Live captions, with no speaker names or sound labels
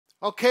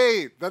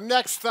Okay, the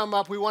next thumb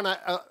up, we want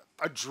to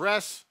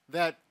address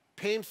that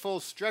painful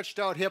stretched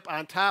out hip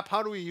on top.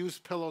 How do we use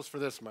pillows for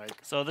this, Mike?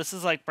 So this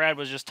is like Brad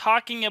was just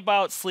talking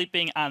about,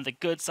 sleeping on the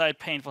good side,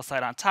 painful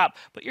side on top.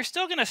 But you're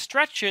still going to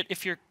stretch it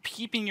if you're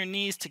keeping your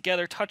knees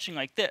together, touching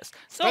like this.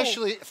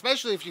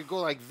 Especially if you go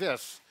like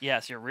this.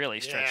 Yes, you're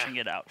really stretching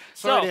it out.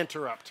 Sorry to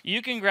interrupt.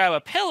 You can grab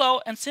a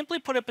pillow and simply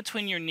put it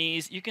between your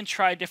knees. You can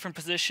try different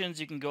positions.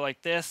 You can go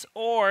like this,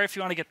 or if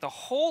you want to get the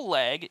whole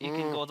leg, you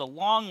can go the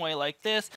long way like this.